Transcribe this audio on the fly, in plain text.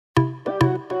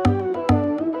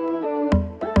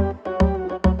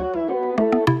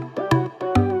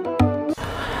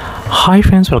Hi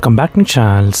friends, welcome back to my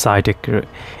channel SciTech.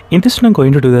 In this I'm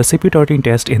going to do the CPU throttling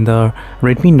test in the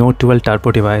Redmi Note 12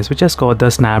 Turbo device, which has got the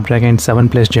Snapdragon 7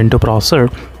 Plus Gen 2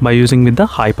 processor by using with the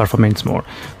high performance mode.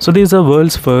 So this is the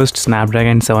world's first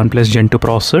Snapdragon 7 Plus Gen 2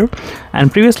 processor,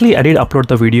 and previously I did upload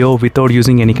the video without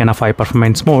using any kind of high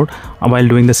performance mode while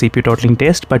doing the CPU throttling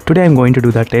test, but today I'm going to do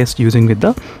the test using with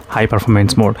the high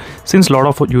performance mode. Since a lot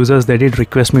of users they did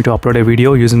request me to upload a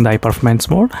video using the high performance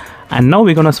mode, and now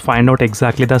we're gonna find out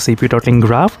exactly the CPU throttling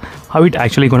graph, how it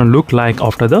actually gonna look like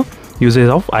after the usage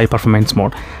of high performance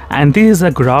mode. And this is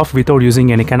a graph without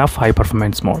using any kind of high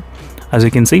performance mode. As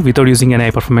you can see, without using any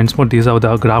high performance mode, this is how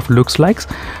the graph looks like.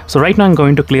 So right now I'm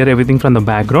going to clear everything from the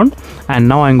background, and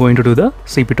now I'm going to do the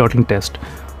CPU throttling test,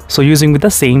 so using with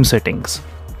the same settings.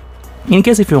 In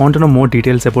case if you want to know more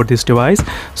details about this device,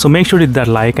 so make sure to hit that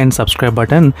like and subscribe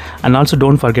button, and also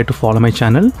don't forget to follow my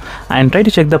channel and try to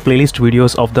check the playlist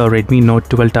videos of the Redmi Note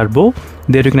 12 Turbo.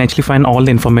 There you can actually find all the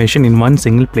information in one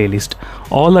single playlist.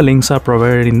 All the links are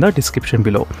provided in the description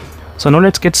below. So now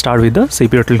let's get started with the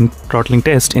CPU throttling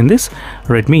test in this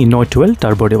Redmi Note 12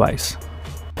 Turbo device.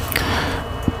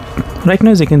 Right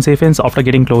now, as you can see friends, after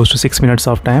getting close to 6 minutes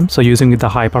of time, so using with the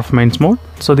high performance mode,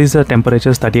 so these are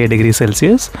temperatures 38 degrees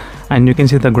Celsius, and you can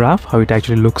see the graph how it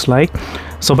actually looks like.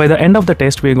 So by the end of the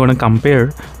test we're going to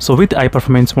compare, so with high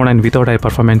performance mode and without high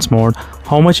performance mode,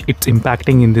 how much it's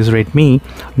impacting in this Redmi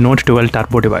Note 12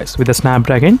 Turbo device with the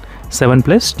Snapdragon 7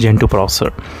 Plus Gen 2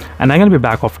 processor. And I'm going to be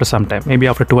back after some time, maybe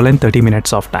after 12 and 30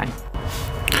 minutes of time.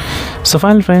 So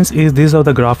finally friends, this is how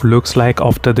the graph looks like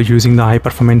after using the high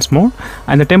performance mode,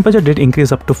 and the temperature did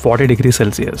increase up to 40 degrees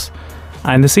Celsius,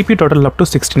 and the CPU total up to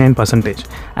 69%.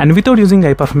 And without using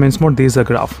high performance mode, this is the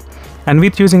graph, and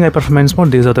with using high performance mode,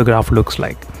 this is how the graph looks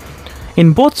like.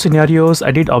 In both scenarios,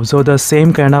 I did observe the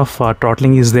same kind of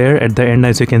throttling is there at the end,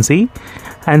 as you can see,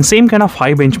 and same kind of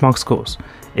high benchmark scores.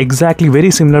 Exactly very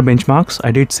similar benchmarks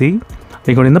I did see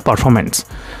regarding the performance.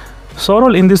 So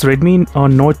overall, in this Redmi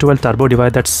Note 12 Turbo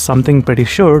device, that's something pretty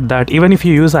sure that even if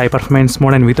you use high performance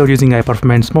mode and without using high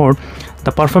performance mode,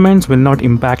 the performance will not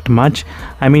impact much.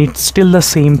 I mean, it's still the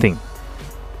same thing.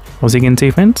 As you can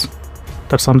see friends,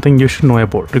 that's something you should know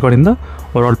about regarding the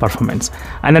overall performance.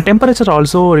 And the temperature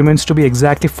also remains to be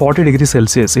exactly 40 degrees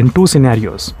Celsius in two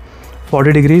scenarios,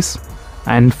 40 degrees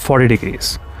and 40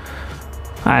 degrees.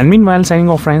 And meanwhile, signing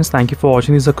off friends, thank you for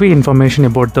watching. This is a quick information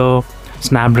about the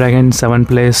Snapdragon 7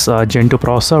 Plus Gen 2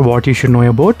 processor, what you should know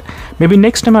about. Maybe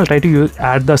next time I'll try to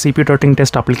add the CPU throttling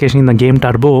test application in the game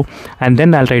Turbo, and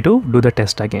then I'll try to do the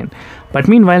test again. But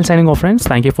meanwhile, signing off friends,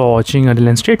 thank you for watching. Until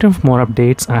then, stay tuned for more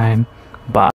updates, and bye.